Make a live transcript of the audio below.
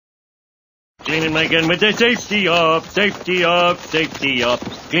Cleaning my gun with the safety off, safety off, safety off.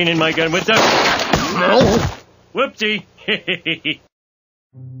 Cleaning my gun with the... Whoopsie.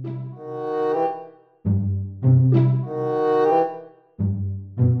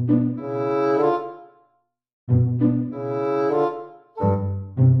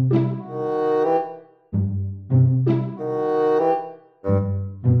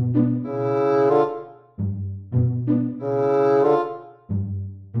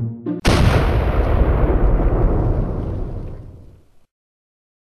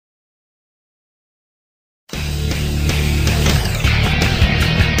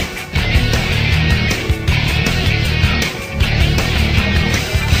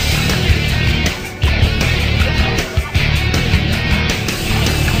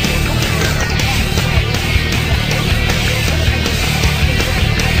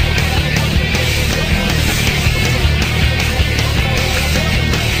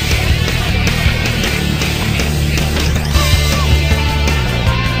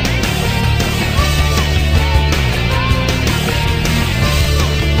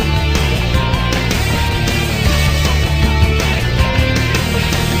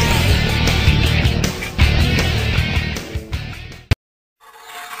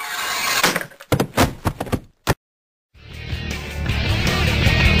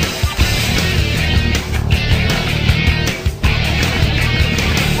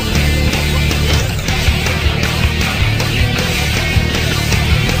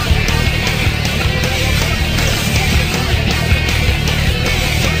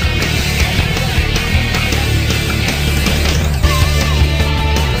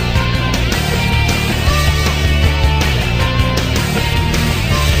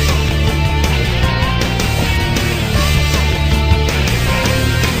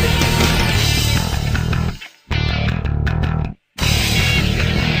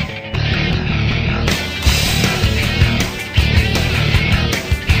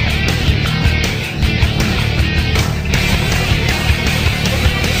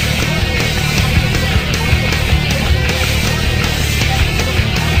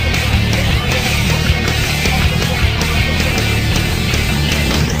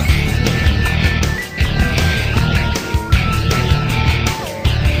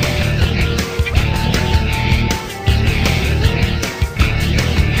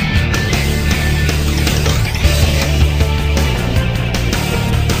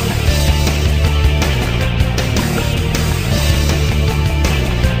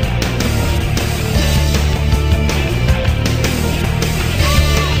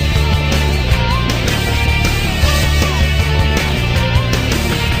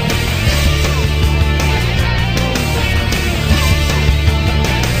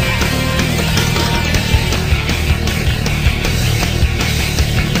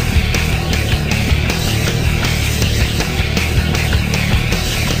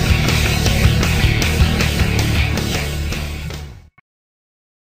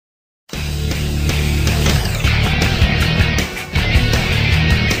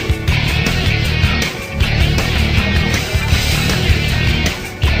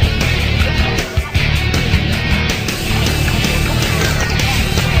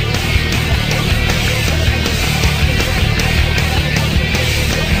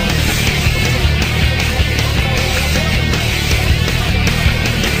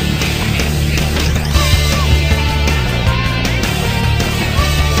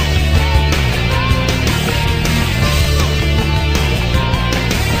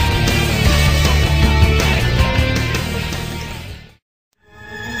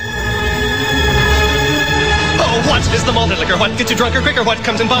 What gets you drunker quicker? What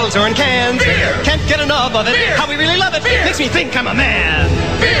comes in bottles or in cans? Beer! Can't get enough of it. Beer! How we really love it. Beer! Makes me think I'm a man.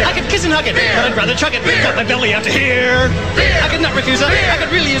 Beer! I could kiss and hug it, Beer! but I'd rather chug it. Beer! Got my belly out to here. Beer! I could not refuse it. Beer! I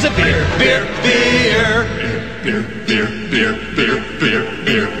could really use a beer. Beer, beer.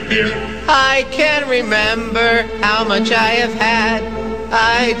 Beer. I can remember how much I have had.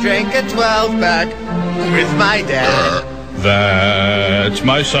 I drank a 12-pack with my dad. That's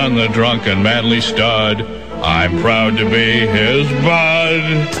my son, the drunken manly stud. I'm proud to be his bud.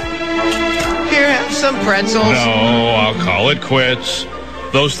 Here, have some pretzels. No, I'll call it quits.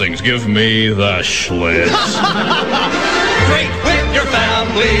 Those things give me the schlitz. Drink with your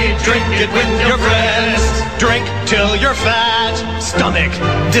family, drink it with your friends. Drink till you're fat, stomach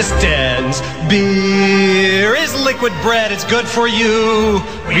distends. Beer is liquid bread, it's good for you.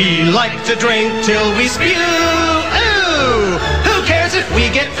 We like to drink till we spew. Ooh, who cares if we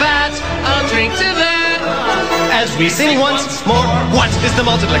get fat? I'll drink to that. as we sing once more. What is the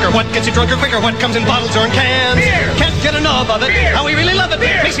malted liquor? What gets you drunker quicker? What comes in bottles or in cans? Beer. Can't get enough of it. Beer. How we really love it.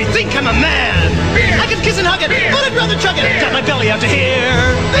 Beer. Makes me think I'm a man. Beer. I could kiss and hug it, Beer. but I'd rather chug it. Beer. Got my belly out to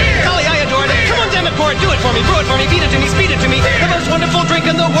here. Beer. Golly, I adore it. Beer. Come on, damn it, pour it. Do it for me. Brew it for me. Feed it to me. Speed it to me. Beer. The most wonderful drink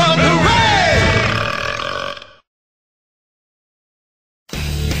in the world. Hooray!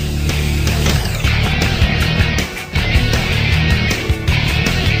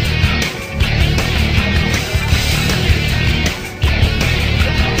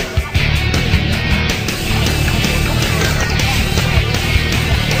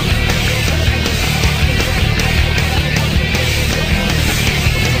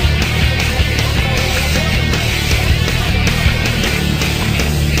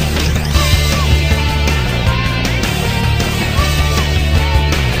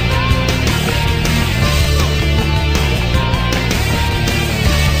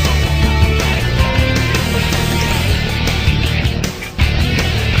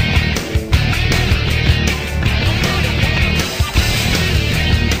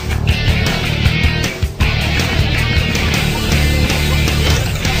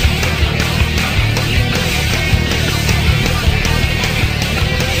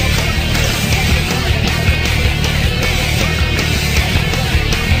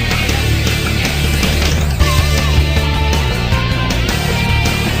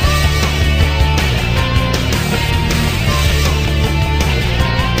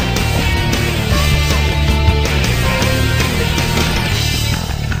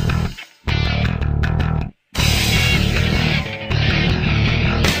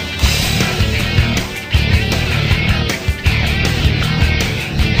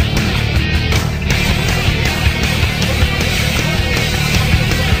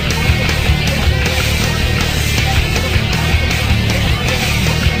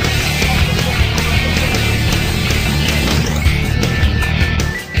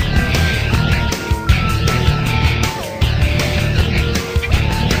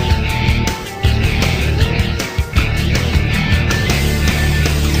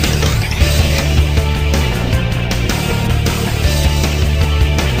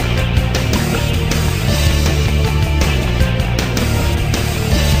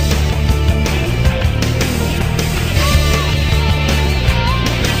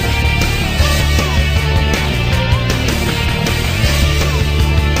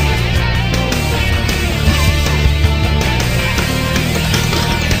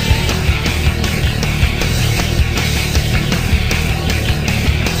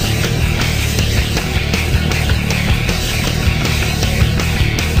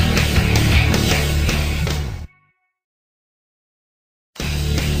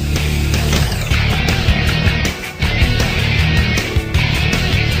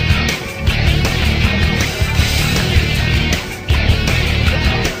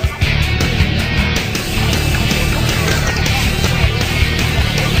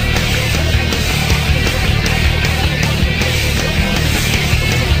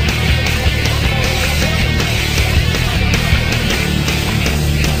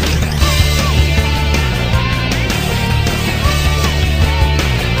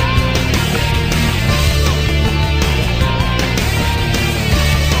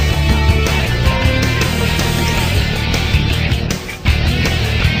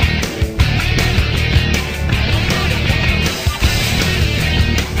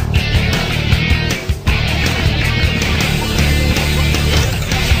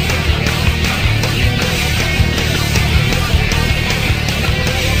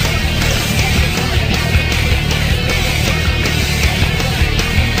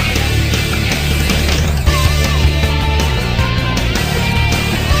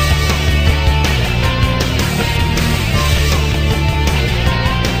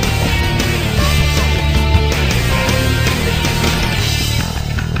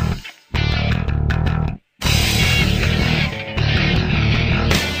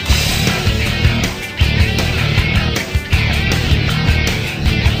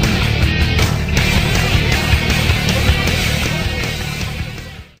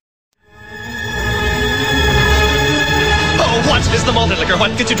 malted liquor.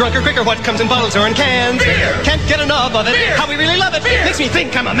 What gets you drunker quicker? What comes in bottles or in cans? Beer! Can't get enough of it. Beer! How we really love it. Beer! Makes me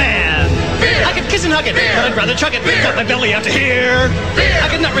think I'm a man. Beer! I could kiss and hug it, Beer! but I'd rather chug it. Beer! Got my belly out to here. Beer! I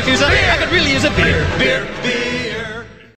could not refuse it. Beer! I could really use a beer. Beer! Beer!